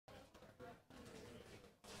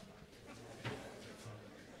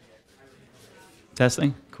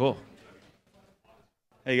Testing? Cool.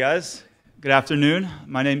 Hey guys, good afternoon.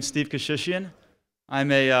 My name's Steve Kashishian.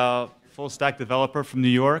 I'm a full stack developer from New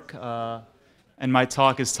York, and my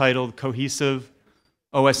talk is titled Cohesive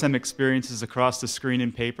OSM Experiences Across the Screen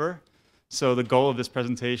and Paper. So the goal of this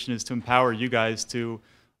presentation is to empower you guys to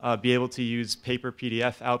be able to use paper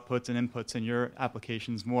PDF outputs and inputs in your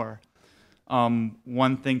applications more.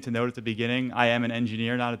 One thing to note at the beginning, I am an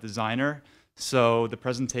engineer, not a designer. So the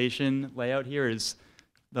presentation layout here is,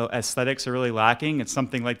 the aesthetics are really lacking. It's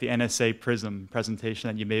something like the NSA Prism presentation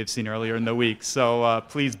that you may have seen earlier in the week. So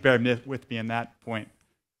please bear with me on that point.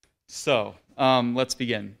 So let's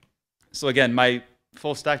begin. So again, my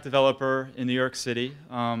full stack developer in New York City.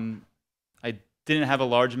 I didn't have a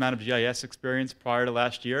large amount of GIS experience prior to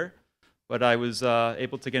last year, but I was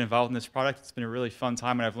able to get involved in this product. It's been a really fun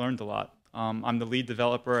time, and I've learned a lot. I'm the lead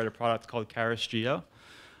developer at a product called CaerusGeo.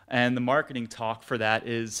 And the marketing talk for that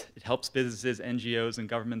is it helps businesses, NGOs, and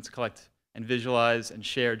governments collect and visualize and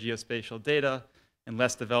share geospatial data in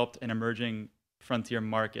less developed and emerging frontier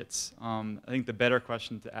markets. I think the better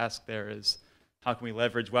question to ask there is, how can we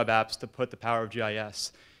leverage web apps to put the power of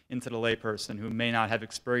GIS into the layperson who may not have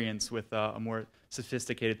experience with a more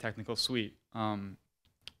sophisticated technical suite?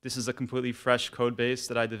 This is a completely fresh code base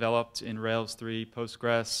that I developed in Rails 3,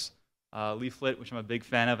 Postgres, Leaflet, which I'm a big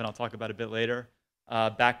fan of, and I'll talk about a bit later.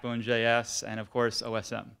 Backbone.js, and of course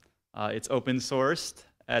OSM. It's open sourced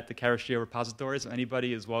at the CaerusGeo repository, so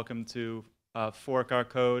anybody is welcome to fork our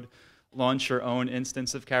code, launch your own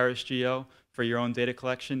instance of CaerusGeo for your own data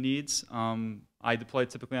collection needs. I deploy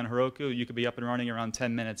typically on Heroku. You could be up and running around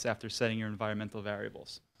 10 minutes after setting your environmental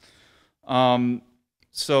variables.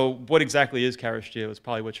 So what exactly is CaerusGeo is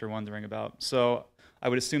probably what you're wondering about. So I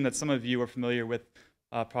would assume that some of you are familiar with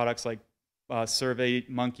products like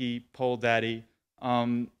SurveyMonkey, PollDaddy.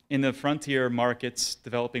 In the frontier markets,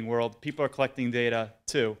 developing world, people are collecting data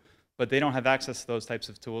too, but they don't have access to those types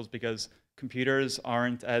of tools because computers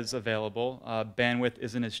aren't as available, bandwidth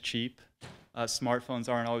isn't as cheap, smartphones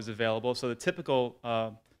aren't always available. So the typical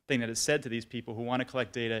thing that is said to these people who want to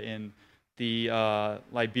collect data in the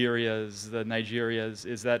Liberias, the Nigerias,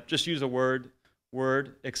 is that just use a Word,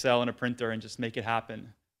 Excel, and a printer and just make it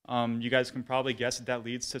happen. You guys can probably guess that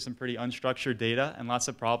leads to some pretty unstructured data and lots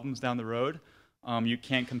of problems down the road. You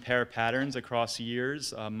can't compare patterns across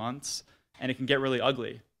years, months, and it can get really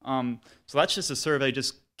ugly. So that's just a survey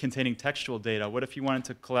just containing textual data. What if you wanted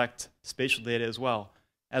to collect spatial data as well?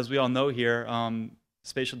 As we all know here,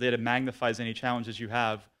 spatial data magnifies any challenges you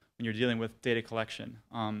have when you're dealing with data collection.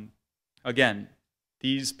 Again,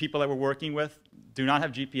 these people that we're working with do not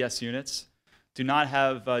have GPS units, do not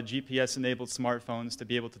have GPS-enabled smartphones to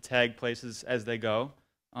be able to tag places as they go.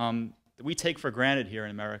 We take for granted here in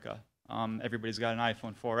America. Everybody's got an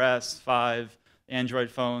iPhone 4S, 5,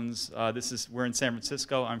 Android phones. We're in San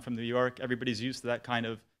Francisco. I'm from New York. Everybody's used to that kind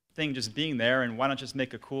of thing just being there, and why not just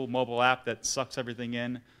make a cool mobile app that sucks everything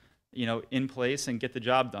in place and get the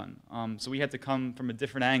job done? So we had to come from a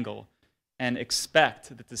different angle and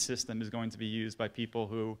expect that the system is going to be used by people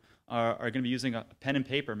who are going to be using a pen and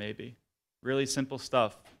paper maybe. Really simple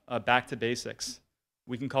stuff, back to basics.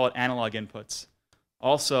 We can call it analog inputs.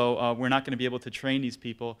 Also, we're not going to be able to train these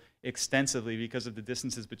people extensively because of the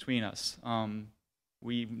distances between us.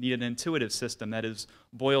 We need an intuitive system that is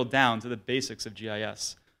boiled down to the basics of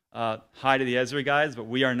GIS. Hi to the Esri guys, but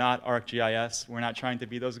we are not ArcGIS. We're not trying to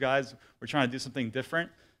be those guys. We're trying to do something different,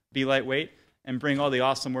 be lightweight, and bring all the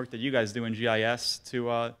awesome work that you guys do in GIS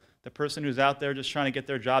to the person who's out there just trying to get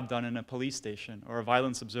their job done in a police station or a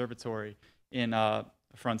violence observatory in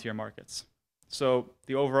frontier markets. So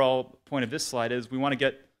the overall point of this slide is we want to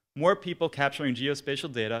get more people capturing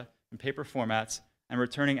geospatial data in paper formats and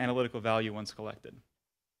returning analytical value once collected.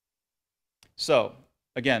 So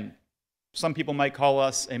again, some people might call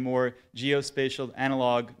us a more geospatial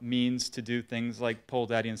analog means to do things like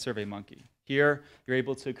PollDaddy and SurveyMonkey. Here, you're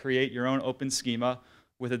able to create your own open schema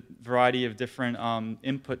with a variety of different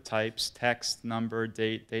input types: text, number,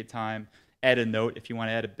 date time, add a note if you want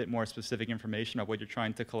to add a bit more specific information of what you're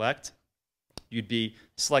trying to collect. You'd be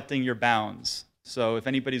selecting your bounds. So if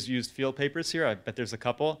anybody's used field papers here, I bet there's a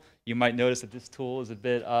couple, you might notice that this tool is a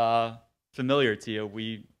bit familiar to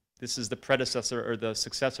you. This is the predecessor or the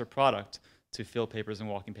successor product to field papers and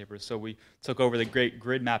walking papers. So we took over the great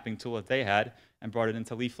grid mapping tool that they had and brought it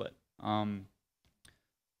into Leaflet.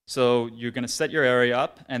 So you're going to set your area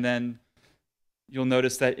up, and then you'll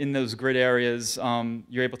notice that in those grid areas,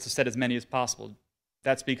 you're able to set as many as possible.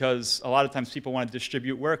 That's because a lot of times people want to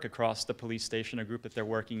distribute work across the police station or group that they're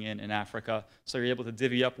working in Africa. So you're able to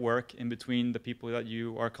divvy up work in between the people that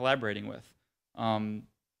you are collaborating with.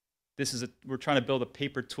 we're trying to build a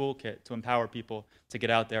paper toolkit to empower people to get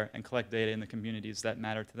out there and collect data in the communities that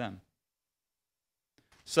matter to them.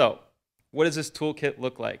 So what does this toolkit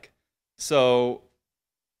look like? So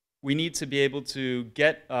we need to be able to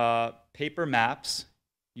get paper maps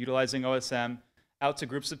utilizing OSM out to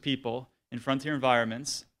groups of people in frontier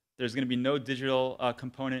environments. There's going to be no digital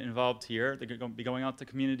component involved here. They're going to be going out to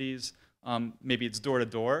communities. Maybe it's door to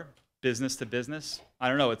door, business to business. I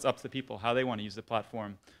don't know. It's up to the people how they want to use the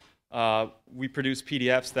platform. We produce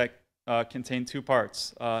PDFs that contain two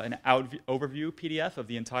parts, an overview PDF of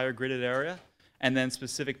the entire gridded area, and then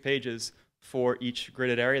specific pages for each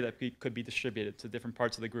gridded area that could be distributed to different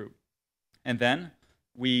parts of the group. And then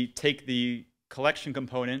we take the collection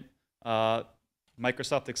component.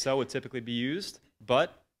 Microsoft Excel would typically be used,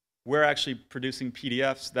 but we're actually producing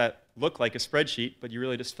PDFs that look like a spreadsheet, but you're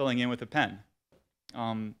really just filling in with a pen.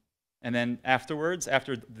 And then afterwards,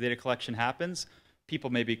 after the data collection happens, people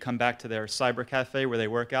maybe come back to their cyber cafe where they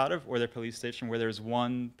work out of, or their police station where there's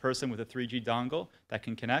one person with a 3G dongle that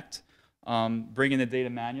can connect, bring in the data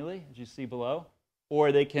manually, as you see below,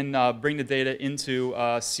 or they can bring the data into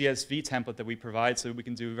a CSV template that we provide so we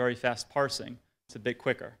can do very fast parsing. It's a bit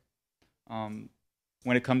quicker.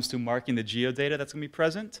 When it comes to marking the geodata that's going to be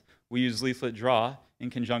present, we use Leaflet Draw in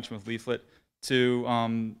conjunction with Leaflet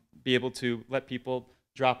to be able to let people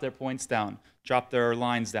drop their points down, drop their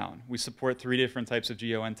lines down. We support 3 different types of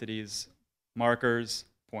geo entities: markers,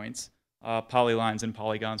 points, polylines, and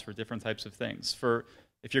polygons for different types of things.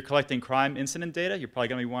 If you're collecting crime incident data, you're probably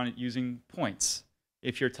going to be using points.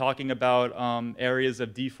 If you're talking about areas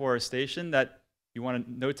of deforestation that you want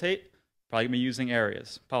to notate, probably going to be using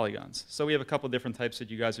areas, polygons. So we have a couple different types that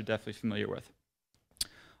you guys are definitely familiar with.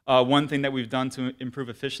 One thing that we've done to improve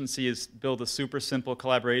efficiency is build a super simple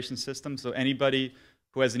collaboration system. So anybody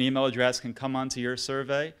who has an email address can come onto your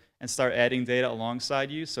survey and start adding data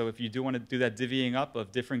alongside you. So if you do want to do that divvying up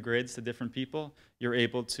of different grids to different people, you're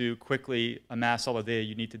able to quickly amass all the data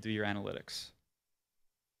you need to do your analytics.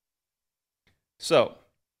 So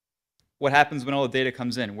what happens when all the data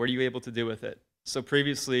comes in? What are you able to do with it? So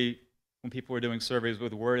previously, when people were doing surveys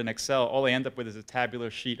with Word and Excel, all they end up with is a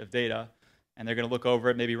tabular sheet of data, and they're going to look over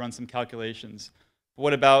it, maybe run some calculations. But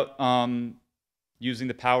what about using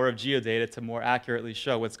the power of geodata to more accurately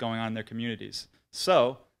show what's going on in their communities?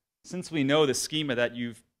 So since we know the schema that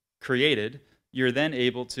you've created, you're then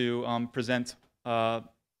able to present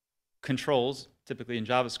controls, typically in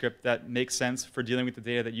JavaScript, that make sense for dealing with the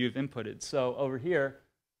data that you've inputted. So over here,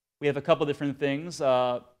 we have a couple different things.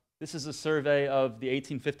 This is a survey of the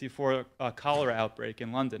 1854 cholera outbreak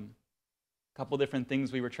in London. A couple different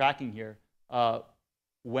things we were tracking here.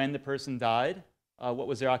 When the person died, what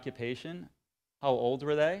was their occupation, how old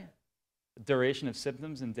were they, the duration of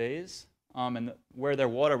symptoms in days, and where their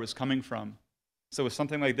water was coming from. So with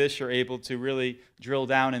something like this, you're able to really drill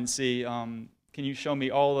down and see, can you show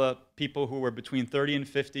me all the people who were between 30 and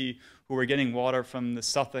 50 who were getting water from the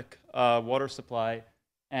Suffolk water supply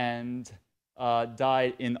and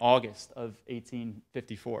died in August of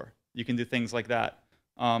 1854. You can do things like that.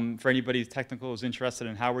 For anybody technical who's interested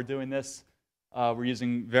in how we're doing this, we're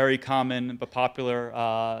using very common but popular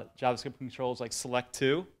JavaScript controls like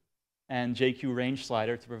select2 and JQ range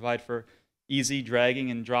slider to provide for easy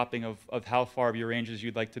dragging and dropping of how far of your ranges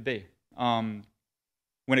you'd like to be.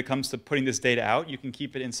 When it comes to putting this data out, you can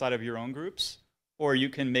keep it inside of your own groups, or you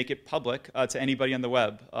can make it public to anybody on the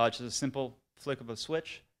web. Just a simple flick of a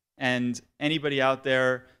switch. And anybody out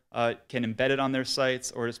there can embed it on their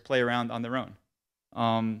sites or just play around on their own.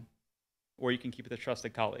 Or you can keep it to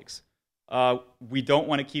trusted colleagues. We don't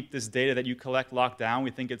want to keep this data that you collect locked down.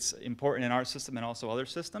 We think it's important in our system and also other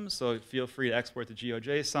systems. So feel free to export to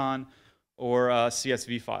GeoJSON or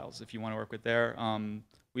CSV files if you want to work with there.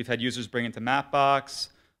 We've had users bring it to Mapbox.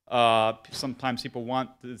 Sometimes people want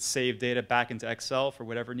to save data back into Excel for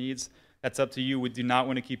whatever needs. That's up to you. We do not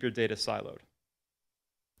want to keep your data siloed.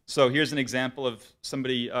 So here's an example of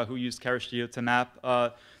somebody who used CaerusGeo to map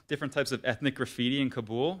different types of ethnic graffiti in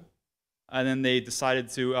Kabul. And then they decided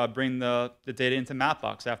to bring the data into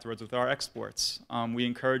Mapbox afterwards with our exports. We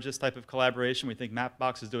encourage this type of collaboration. We think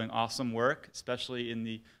Mapbox is doing awesome work, especially in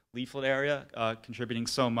the leaflet area, contributing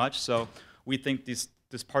so much. So we think this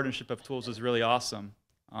partnership of tools is really awesome.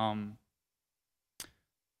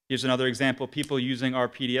 Here's another example, people using our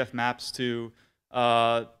PDF maps to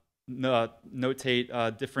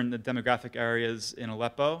notate different demographic areas in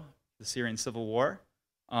Aleppo, the Syrian civil war.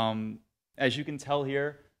 As you can tell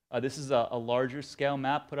here, this is a larger scale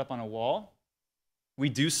map put up on a wall. We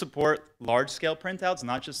do support large scale printouts,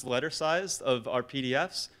 not just letter size of our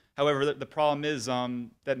PDFs. However, the problem is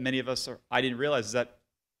that many of us, I didn't realize, is that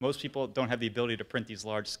Most people don't have the ability to print these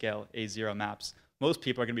large-scale A0 maps. Most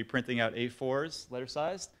people are going to be printing out A4s,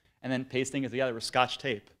 letter-sized, and then pasting it together with Scotch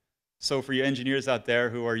tape. So for you engineers out there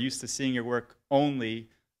who are used to seeing your work only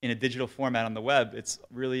in a digital format on the web, it's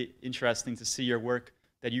really interesting to see your work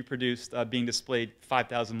that you produced being displayed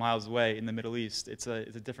 5,000 miles away in the Middle East. It's a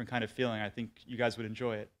different kind of feeling. I think you guys would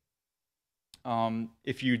enjoy it.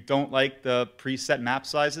 If you don't like the preset map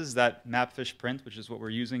sizes that Mapfish Print, which is what we're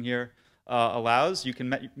using here, allows, you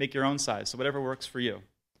can make your own size, so whatever works for you.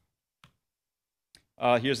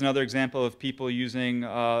 Here's another example of people using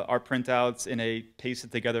our printouts in a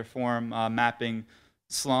pasted-together form, mapping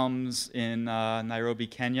slums in Nairobi,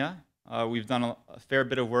 Kenya. We've done a fair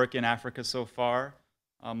bit of work in Africa so far,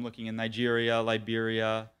 looking in Nigeria,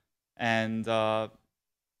 Liberia, and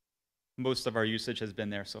most of our usage has been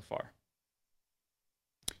there so far.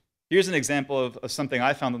 Here's an example of something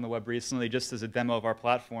I found on the web recently, just as a demo of our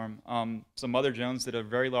platform. So Mother Jones did a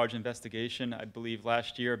very large investigation, I believe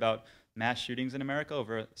last year, about mass shootings in America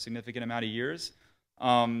over a significant amount of years.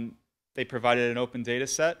 They provided an open data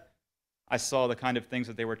set. I saw the kind of things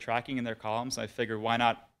that they were tracking in their columns. I figured, why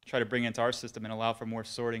not try to bring it into our system and allow for more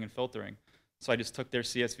sorting and filtering? So I just took their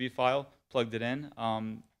CSV file, plugged it in.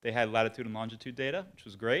 They had latitude and longitude data, which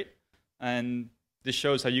was great. And this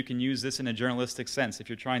shows how you can use this in a journalistic sense. If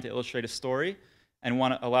you're trying to illustrate a story and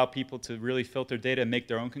want to allow people to really filter data and make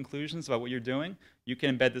their own conclusions about what you're doing, you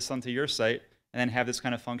can embed this onto your site and then have this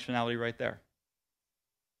kind of functionality right there.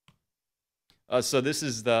 So this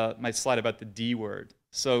is my slide about the D word.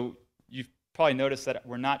 So you've probably noticed that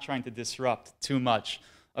we're not trying to disrupt too much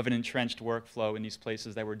of an entrenched workflow in these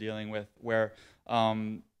places that we're dealing with, where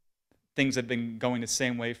things have been going the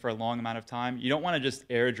same way for a long amount of time. You don't want to just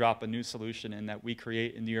airdrop a new solution in that we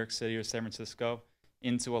create in New York City or San Francisco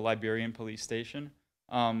into a Liberian police station.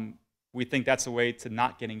 We think that's a way to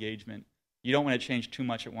not get engagement. You don't want to change too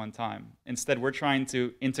much at one time. Instead, we're trying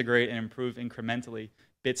to integrate and improve incrementally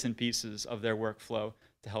bits and pieces of their workflow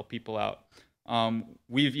to help people out.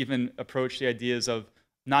 We've even approached the ideas of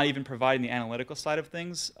not even providing the analytical side of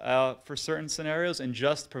things for certain scenarios, and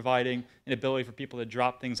just providing an ability for people to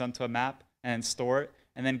drop things onto a map and store it,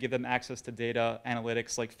 and then give them access to data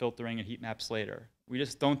analytics like filtering and heat maps later. We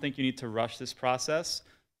just don't think you need to rush this process.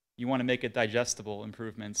 You want to make it digestible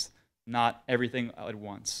improvements, not everything at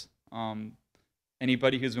once.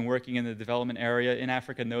 Anybody who's been working in the development area in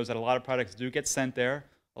Africa knows that a lot of products do get sent there,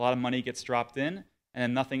 a lot of money gets dropped in, and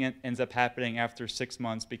then nothing ends up happening after 6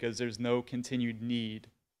 months because there's no continued need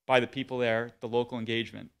by the people there, the local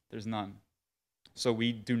engagement. There's none. So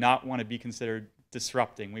we do not want to be considered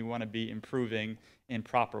disrupting. We want to be improving in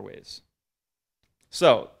proper ways.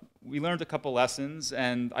 So we learned a couple lessons,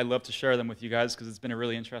 and I'd love to share them with you guys because it's been a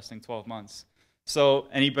really interesting 12 months. So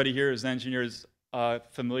anybody here as engineers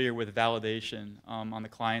familiar with validation on the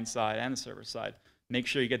client side and the server side? Make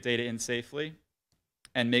sure you get data in safely,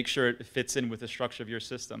 and make sure it fits in with the structure of your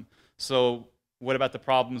system. So what about the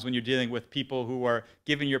problems when you're dealing with people who are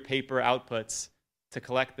giving your paper outputs to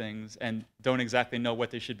collect things and don't exactly know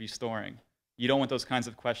what they should be storing? You don't want those kinds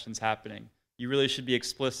of questions happening. You really should be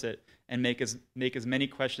explicit and make as many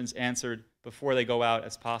questions answered before they go out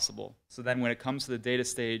as possible. So then when it comes to the data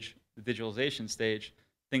stage, the visualization stage,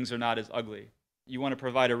 things are not as ugly. You want to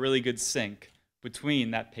provide a really good sync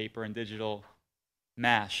between that paper and digital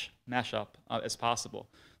mashup as possible.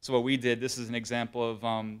 So what we did, this is an example of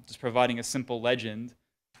just providing a simple legend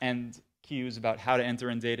and cues about how to enter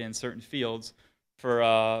in data in certain fields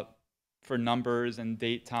for numbers and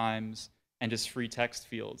date times and just free text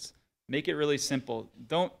fields. Make it really simple.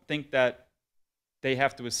 Don't think that they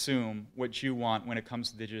have to assume what you want when it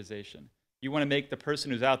comes to digitization. You want to make the person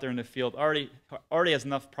who's out there in the field already has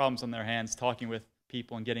enough problems on their hands talking with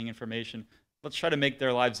people and getting information. Let's try to make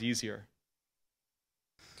their lives easier.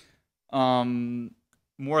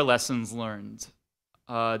 More lessons learned.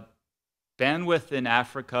 Bandwidth in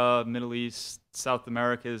Africa, Middle East, South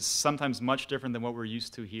America is sometimes much different than what we're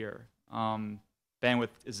used to here. Bandwidth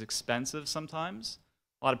is expensive sometimes.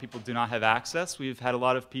 A lot of people do not have access. We've had a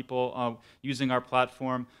lot of people using our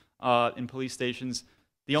platform in police stations.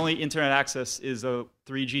 The only internet access is a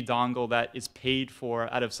 3G dongle that is paid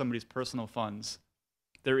for out of somebody's personal funds.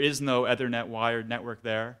 There is no Ethernet wired network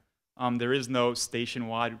there. There is no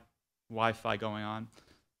station-wide Wi-Fi going on.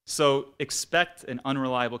 So expect an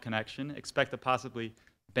unreliable connection. Expect a possibly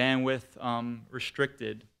bandwidth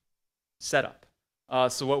restricted setup.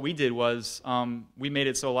 So what we did was we made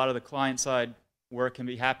it so a lot of the client-side work can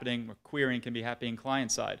be happening, or querying can be happening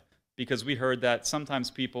client-side, because we heard that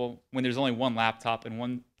sometimes people, when there's only one laptop and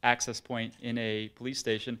one access point in a police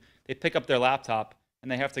station, they pick up their laptop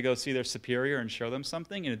and they have to go see their superior and show them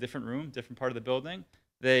something in a different room, different part of the building.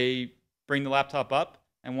 they bring the laptop up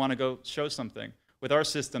and want to go show something. With our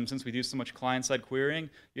system, since we do so much client-side querying,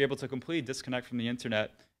 you're able to completely disconnect from the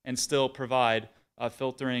internet and still provide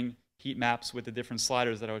filtering heat maps with the different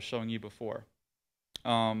sliders that I was showing you before.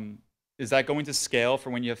 Is that going to scale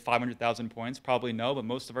for when you have 500,000 points? Probably no, but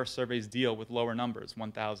most of our surveys deal with lower numbers,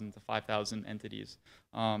 1,000 to 5,000 entities.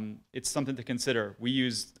 It's something to consider. We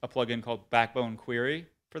use a plugin called Backbone Query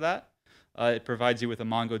for that. It provides you with a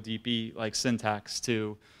MongoDB-like syntax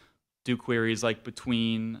to do queries like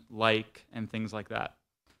between, like, and things like that.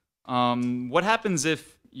 What happens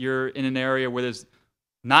if you're in an area where there's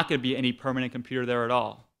not going to be any permanent computer there at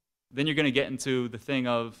all? Then you're going to get into the thing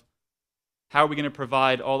of, how are we going to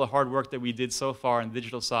provide all the hard work that we did so far on the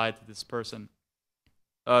digital side to this person?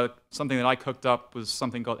 Something that I cooked up was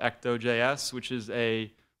something called Ecto.js, which is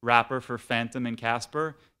a wrapper for Phantom and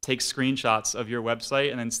Casper. Takes screenshots of your website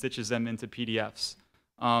and then stitches them into PDFs,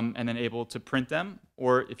 and then able to print them.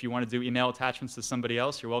 Or if you want to do email attachments to somebody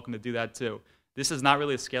else, you're welcome to do that too. This is not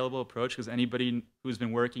really a scalable approach because anybody who's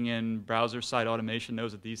been working in browser-side automation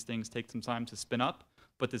knows that these things take some time to spin up.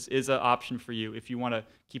 But this is an option for you if you want to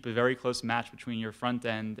keep a very close match between your front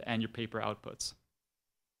end and your paper outputs.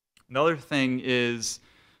 Another thing is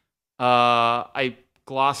I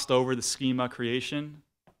glossed over the schema creation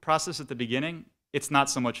process at the beginning. It's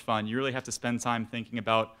not so much fun. You really have to spend time thinking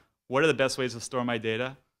about what are the best ways to store my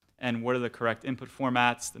data and what are the correct input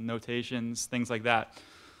formats, the notations, things like that.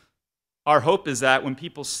 Our hope is that when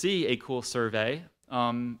people see a cool survey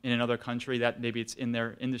in another country that maybe it's in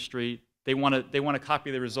their industry, they want to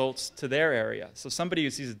copy the results to their area. So somebody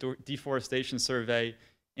who sees a deforestation survey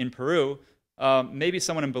in Peru, maybe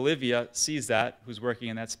someone in Bolivia sees that, who's working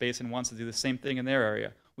in that space and wants to do the same thing in their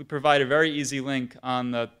area. We provide a very easy link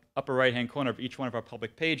on the upper right-hand corner of each one of our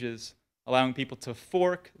public pages, allowing people to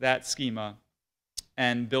fork that schema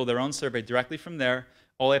and build their own survey directly from there.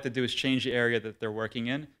 All they have to do is change the area that they're working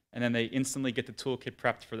in, and then they instantly get the toolkit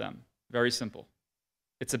prepped for them. Very simple.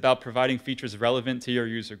 It's about providing features relevant to your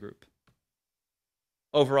user group.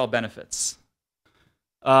 Overall benefits.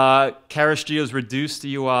 CaerusGeo's reduced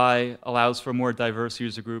UI allows for a more diverse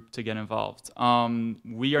user group to get involved.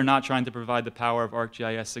 We are not trying to provide the power of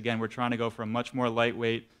ArcGIS again. We're trying to go for a much more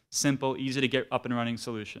lightweight, simple, easy to get up and running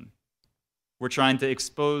solution. We're trying to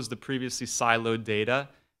expose the previously siloed data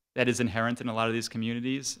that is inherent in a lot of these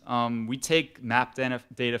communities. We take map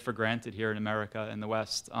data for granted here in America and the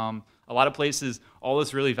West. A lot of places, all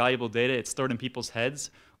this really valuable data, it's stored in people's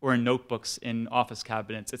heads or in notebooks in office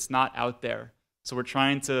cabinets. It's not out there. So we're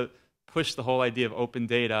trying to push the whole idea of open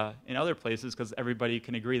data in other places because everybody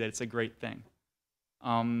can agree that it's a great thing.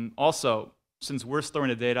 Also, since we're storing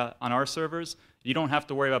the data on our servers, you don't have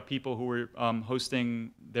to worry about people who are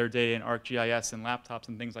hosting their data in ArcGIS and laptops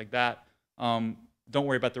and things like that. Don't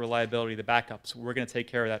worry about the reliability, the backups. We're going to take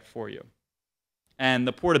care of that for you. And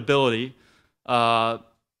the portability,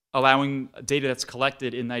 allowing data that's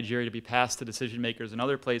collected in Nigeria to be passed to decision makers in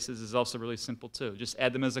other places is also really simple too. Just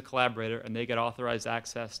add them as a collaborator and they get authorized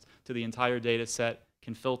access to the entire data set,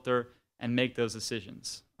 can filter and make those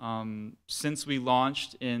decisions. Since we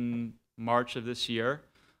launched in March of this year,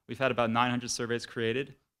 we've had about 900 surveys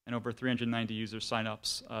created and over 390 user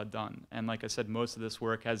signups done. And like I said, most of this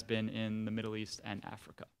work has been in the Middle East and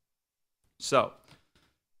Africa. So,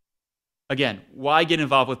 again, why get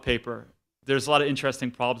involved with paper? There's a lot of interesting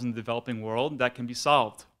problems in the developing world that can be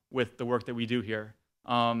solved with the work that we do here.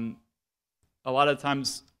 A lot of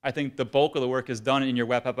times, I think the bulk of the work is done in your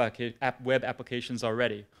web applications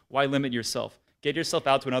already. Why limit yourself? Get yourself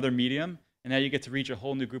out to another medium, and now you get to reach a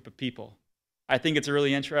whole new group of people. I think it's a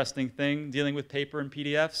really interesting thing dealing with paper and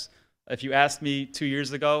PDFs. If you asked me 2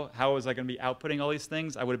 years ago how was I going to be outputting all these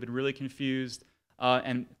things, I would have been really confused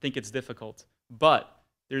and think it's difficult. But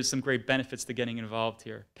there's some great benefits to getting involved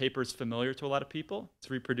here. Paper is familiar to a lot of people. It's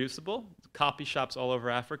reproducible. Copy shops all over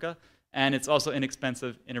Africa. And it's also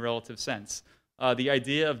inexpensive in a relative sense. The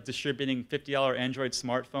idea of distributing $50 Android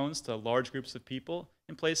smartphones to large groups of people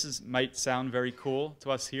in places might sound very cool to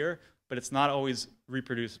us here, but it's not always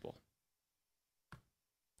reproducible.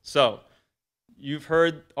 So you've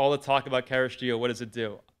heard all the talk about CaerusGeo. What does it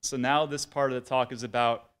do? So now this part of the talk is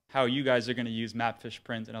about how you guys are going to use Mapfish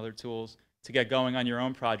Print and other tools to get going on your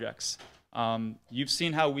own projects. You've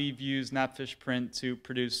seen how we've used Mapfish Print to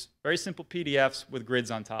produce very simple PDFs with grids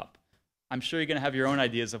on top. I'm sure you're going to have your own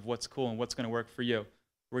ideas of what's cool and what's going to work for you.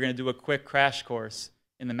 We're going to do a quick crash course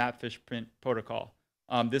in the Mapfish Print protocol.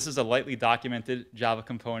 This is a lightly documented Java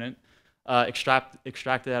component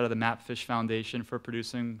extracted out of the Mapfish Foundation for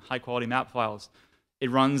producing high-quality map files.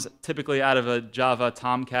 It runs typically out of a Java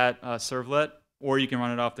Tomcat servlet, or you can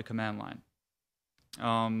run it off the command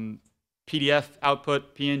line. PDF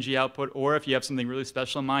output, PNG output, or if you have something really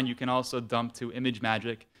special in mind, you can also dump to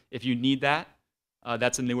ImageMagick if you need that.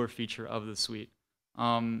 That's a newer feature of the suite.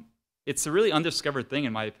 It's a really undiscovered thing,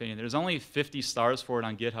 in my opinion. There's only 50 stars for it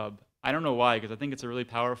on GitHub. I don't know why, because I think it's a really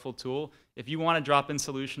powerful tool. If you want a drop-in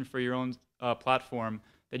solution for your own platform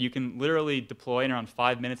that you can literally deploy in around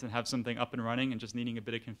 5 minutes and have something up and running and just needing a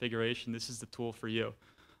bit of configuration, this is the tool for you.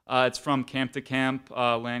 It's from Camp to Camp,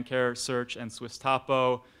 Landcare Search, and Swiss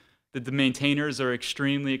Topo. The maintainers are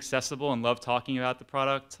extremely accessible and love talking about the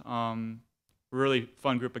product. Really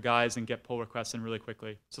fun group of guys and get pull requests in really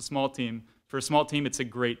quickly. It's a small team. For a small team, it's a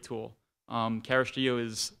great tool. CaerusGeo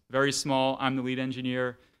is very small. I'm the lead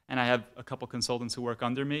engineer, and I have a couple consultants who work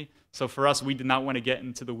under me. So for us, we did not want to get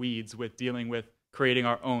into the weeds with dealing with creating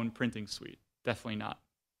our own printing suite. Definitely not.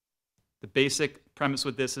 The basic premise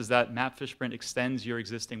with this is that Mapfish Print extends your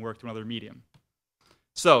existing work to another medium.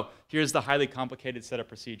 So here's the highly complicated setup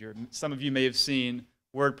procedure. Some of you may have seen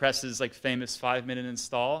WordPress's like famous 5-minute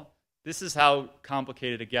install. This is how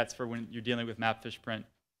complicated it gets for when you're dealing with Mapfish Print.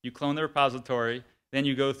 You clone the repository, then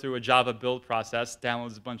you go through a Java build process,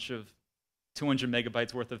 downloads a bunch of 200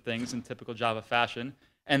 megabytes worth of things in typical Java fashion,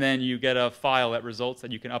 and then you get a file that results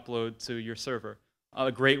that you can upload to your server.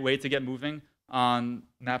 A great way to get moving on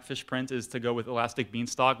Mapfish Print is to go with Elastic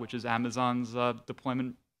Beanstalk, which is Amazon's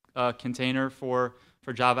deployment container for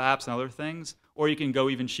Java apps and other things. Or you can go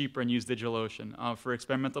even cheaper and use DigitalOcean. For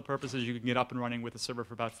experimental purposes, you can get up and running with a server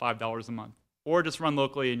for about $5 a month. Or just run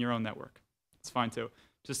locally in your own network. It's fine too.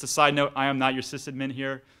 Just a side note, I am not your sysadmin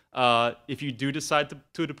here. If you do decide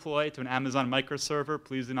to deploy to an Amazon microserver,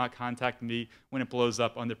 please do not contact me when it blows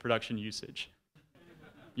up under production usage.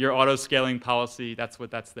 Your auto-scaling policy, that's what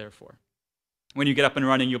that's there for. When you get up and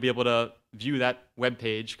running, you'll be able to view that web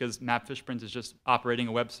page, because Mapfish Print is just operating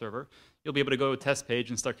a web server. You'll be able to go to a test page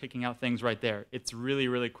and start kicking out things right there. It's really,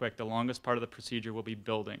 really quick. The longest part of the procedure will be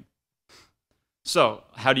building. So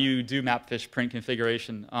how do you do Mapfish Print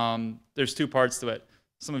configuration? There's two parts to it.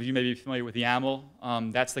 Some of you may be familiar with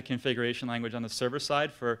YAML. That's the configuration language on the server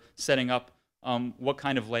side for setting up what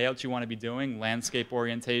kind of layouts you want to be doing, landscape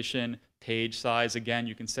orientation, page size. Again,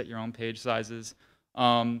 you can set your own page sizes.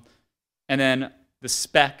 And then the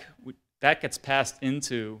spec, that gets passed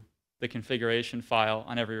into the configuration file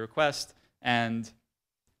on every request, and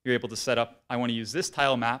you're able to set up, I want to use this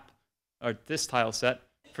tile map, or this tile set,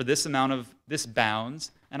 for this amount of this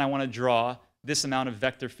bounds, and I want to draw this amount of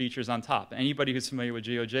vector features on top. Anybody who's familiar with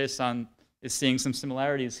GeoJSON is seeing some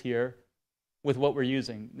similarities here with what we're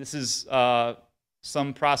using. This is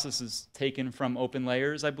some processes taken from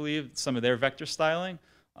OpenLayers, I believe, some of their vector styling.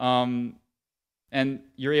 And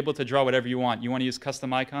you're able to draw whatever you want. You want to use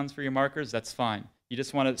custom icons for your markers? That's fine. You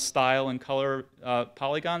just want to style and color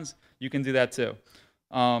polygons? You can do that too.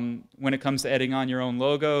 When it comes to adding on your own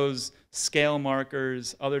logos, scale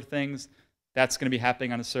markers, other things, that's going to be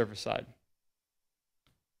happening on the server side.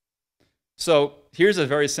 So here's a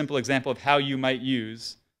very simple example of how you might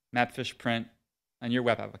use Mapfish Print on your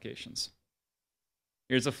web applications.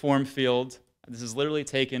 Here's a form field. This is literally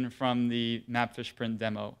taken from the Mapfish Print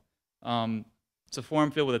demo. It's a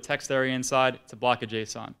form field with a text area inside. It's a block of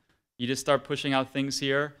JSON. You just start pushing out things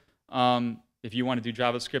here. If you want to do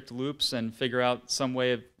JavaScript loops and figure out some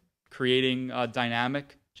way of creating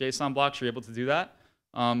dynamic JSON blocks, you're able to do that.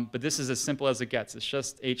 But this is as simple as it gets. It's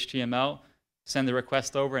just HTML. Send the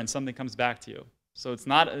request over, and something comes back to you. So it's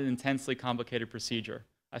not an intensely complicated procedure.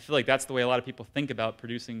 I feel like that's the way a lot of people think about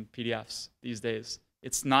producing PDFs these days.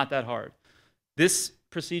 It's not that hard. This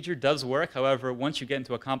procedure does work. However, once you get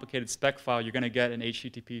into a complicated spec file, you're going to get an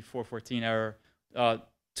HTTP 414 error,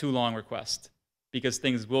 too long request, because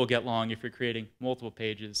things will get long if you're creating multiple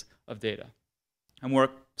pages of data. A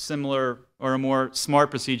more similar or a more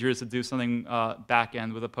smart procedure is to do something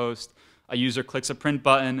back-end with a post. A user clicks a print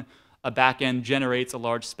button. A back-end generates a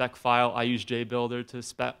large spec file. I use JBuilder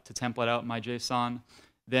to template out my JSON.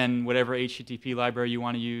 Then whatever HTTP library you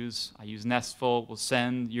want to use, I use Nestful, will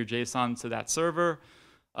send your JSON to that server.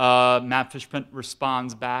 Mapfish Print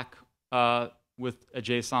responds back with a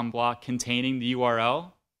JSON block containing the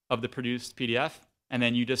URL of the produced PDF, and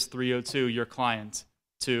then you just 302 your client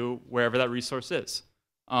to wherever that resource is.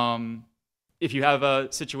 If you have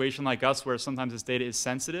a situation like us where sometimes this data is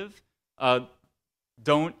sensitive,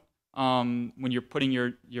 don't, when you're putting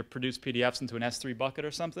your produced PDFs into an S3 bucket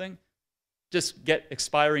or something, just get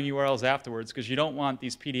expiring URLs afterwards, because you don't want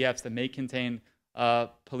these PDFs that may contain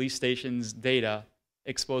police stations' data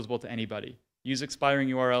exposable to anybody. Use expiring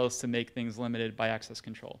URLs to make things limited by access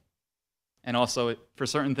control. And also, for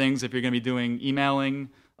certain things, if you're going to be doing emailing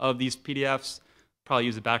of these PDFs, probably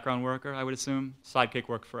use a background worker, I would assume. Sidekick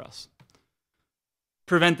work for us.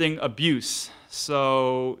 Preventing abuse.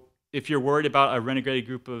 So if you're worried about a renegade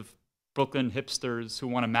group of Brooklyn hipsters who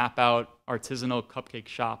want to map out artisanal cupcake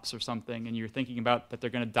shops or something, and you're thinking about that they're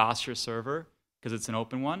going to DOS your server because it's an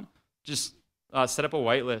open one, just set up a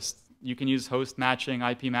whitelist. You can use host matching,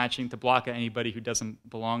 IP matching to block anybody who doesn't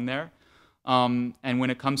belong there. And when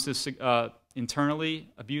it comes to internally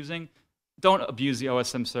abusing, don't abuse the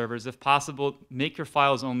OSM servers. If possible, make your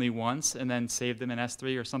files only once and then save them in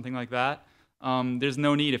S3 or something like that. There's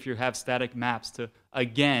no need, if you have static maps, to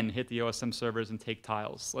again hit the OSM servers and take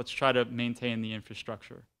tiles. Let's try to maintain the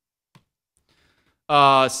infrastructure.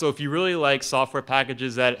 So if you really like software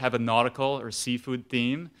packages that have a nautical or seafood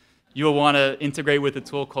theme, you'll want to integrate with a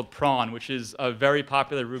tool called Prawn, which is a very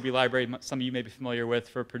popular Ruby library some of you may be familiar with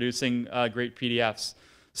for producing great PDFs.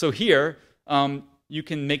 So here, you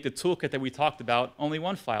can make the toolkit that we talked about only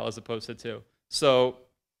one file as opposed to two. So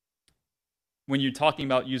when you're talking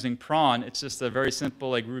about using Prawn, it's just a very simple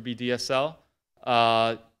like Ruby DSL.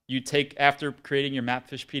 You take, after creating your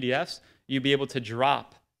Mapfish PDFs, you'll be able to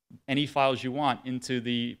drop any files you want into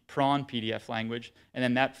the Prawn PDF language, and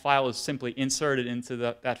then that file is simply inserted into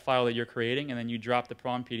that file that you're creating, and then you drop the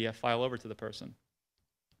Prawn PDF file over to the person.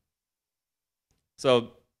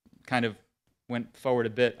 So kind of went forward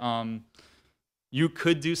a bit. You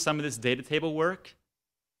could do some of this data table work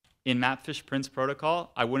in Mapfish Print's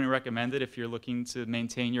protocol. I wouldn't recommend it if you're looking to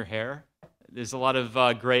maintain your hair. There's a lot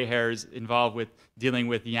of gray hairs involved with dealing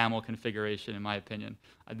with YAML configuration, in my opinion.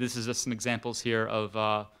 This is just some examples here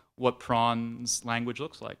of what Prawn's language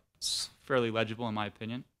looks like. It's fairly legible, in my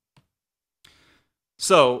opinion.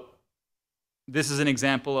 So this is an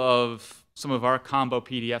example of some of our combo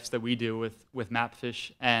PDFs that we do with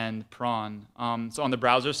Mapfish and Prawn. So on the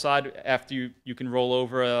browser side, after you can roll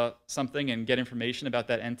over something and get information about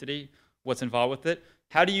that entity, what's involved with it,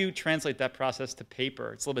 how do you translate that process to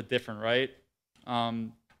paper? It's a little bit different, right?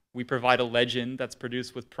 We provide a legend that's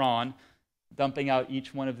produced with Prawn, dumping out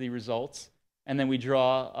each one of the results, and then we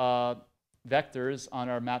draw vectors on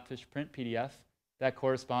our Mapfish Print PDF that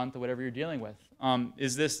correspond to whatever you're dealing with.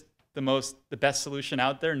 Is this the best solution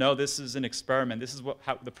out there? No, this is an experiment. This is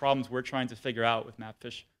the problems we're trying to figure out with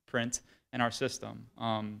Mapfish Print and our system.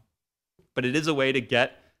 But it is a way to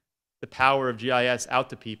get the power of GIS out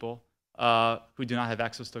to people who do not have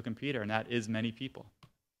access to a computer, and that is many people.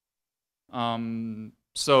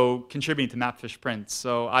 So contributing to Mapfish Print.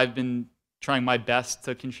 So I've been trying my best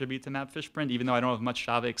to contribute to Mapfish Print, even though I don't have much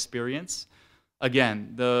Java experience.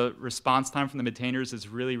 Again, the response time from the maintainers is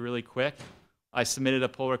really, really quick. I submitted a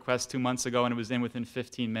pull request 2 months ago, and it was in within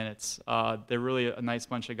 15 minutes. They're really a nice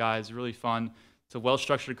bunch of guys, really fun. It's a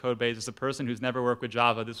well-structured code base. As a person who's never worked with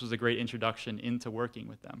Java, this was a great introduction into working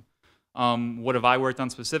with them. What have I worked on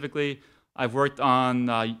specifically? I've worked on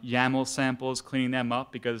YAML samples, cleaning them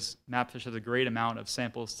up, because Mapfish has a great amount of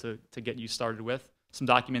samples to get you started with. Some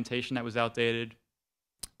documentation that was outdated.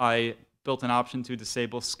 I built an option to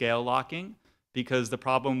disable scale locking, because the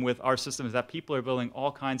problem with our system is that people are building all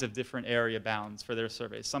kinds of different area bounds for their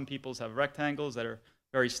surveys. Some people's have rectangles that are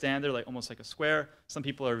very standard, like almost like a square. Some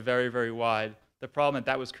people are very, very wide. The problem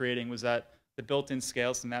that was creating was that the built-in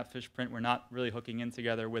scales in Mapfish Print were not really hooking in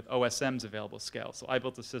together with OSM's available scale. So I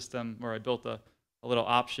built a system where I built a little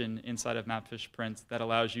option inside of Mapfish Print that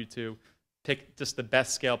allows you to pick just the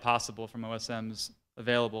best scale possible from OSM's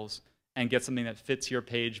availables and get something that fits your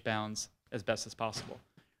page bounds as best as possible.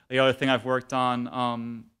 The other thing I've worked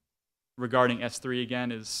on regarding S3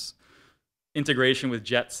 again is integration with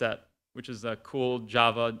JetSet, which is a cool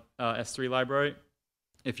Java S3 library.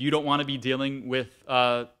 If you don't want to be dealing with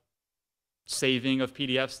saving of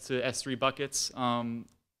PDFs to S3 buckets on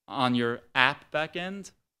your app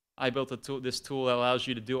backend, I built this tool that allows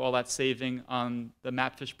you to do all that saving on the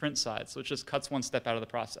Mapfish Print side. So it just cuts one step out of the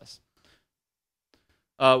process.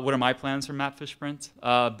 What are my plans for Mapfish Print?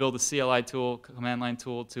 Build a CLI tool, command line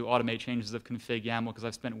tool, to automate changes of config YAML, because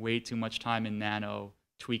I've spent way too much time in Nano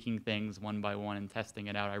tweaking things one by one and testing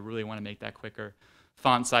it out. I really want to make that quicker.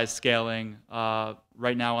 Font size scaling.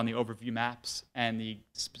 Right now on the overview maps and the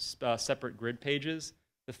separate grid pages,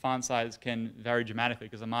 the font size can vary dramatically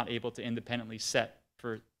because I'm not able to independently set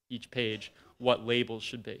for each page what labels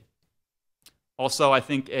should be. Also, I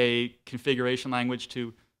think a configuration language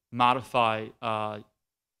to modify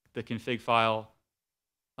the config file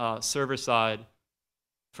server side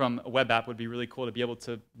from a web app would be really cool to be able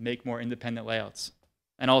to make more independent layouts.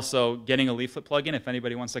 And also getting a leaflet plugin, if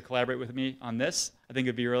anybody wants to collaborate with me on this, I think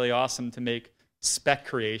it'd be really awesome to make spec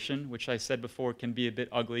creation, which I said before can be a bit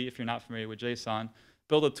ugly if you're not familiar with JSON.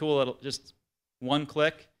 Build a tool that'll just one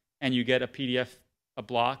click and you get a PDF, a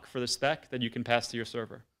block for the spec that you can pass to your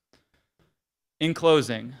server. In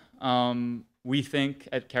closing, We think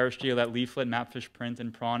at CaerusGeo that Leaflet, Mapfish Print,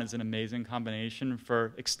 and Prawn is an amazing combination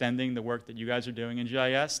for extending the work that you guys are doing in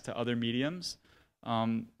GIS to other mediums.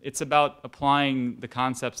 It's about applying the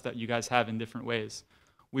concepts that you guys have in different ways.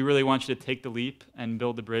 We really want you to take the leap and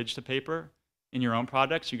build the bridge to paper in your own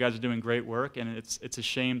projects. You guys are doing great work, and it's a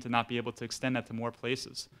shame to not be able to extend that to more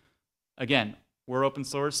places. Again, we're open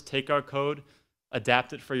source. Take our code,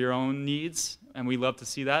 adapt it for your own needs, and we love to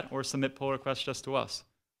see that, or submit pull requests just to us.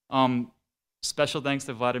 Special thanks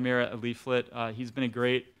to Vladimir at Leaflet. He's been a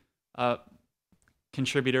great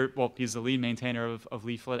contributor. Well, he's the lead maintainer of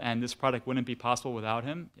Leaflet, and this product wouldn't be possible without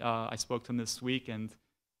him. I spoke to him this week, and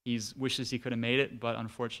he wishes he could have made it, but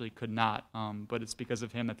unfortunately could not. But it's because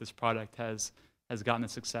of him that this product has gotten a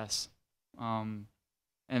success.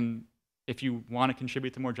 And if you want to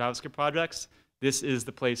contribute to more JavaScript projects, this is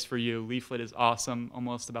the place for you. Leaflet is awesome,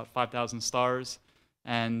 almost about 5,000 stars,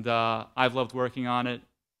 and I've loved working on it,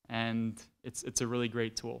 and it's a really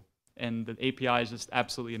great tool. And the API is just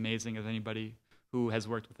absolutely amazing, as anybody who has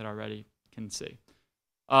worked with it already can see.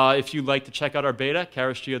 If you'd like to check out our beta,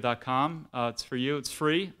 CaerusGeo.com, it's for you. It's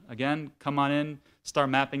free. Again, come on in, start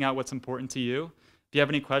mapping out what's important to you. If you have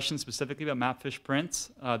any questions specifically about Mapfish Print,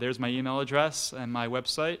 there's my email address and my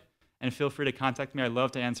website. And feel free to contact me. I'd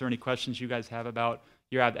love to answer any questions you guys have about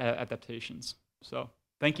your adaptations. So,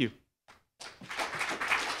 thank you.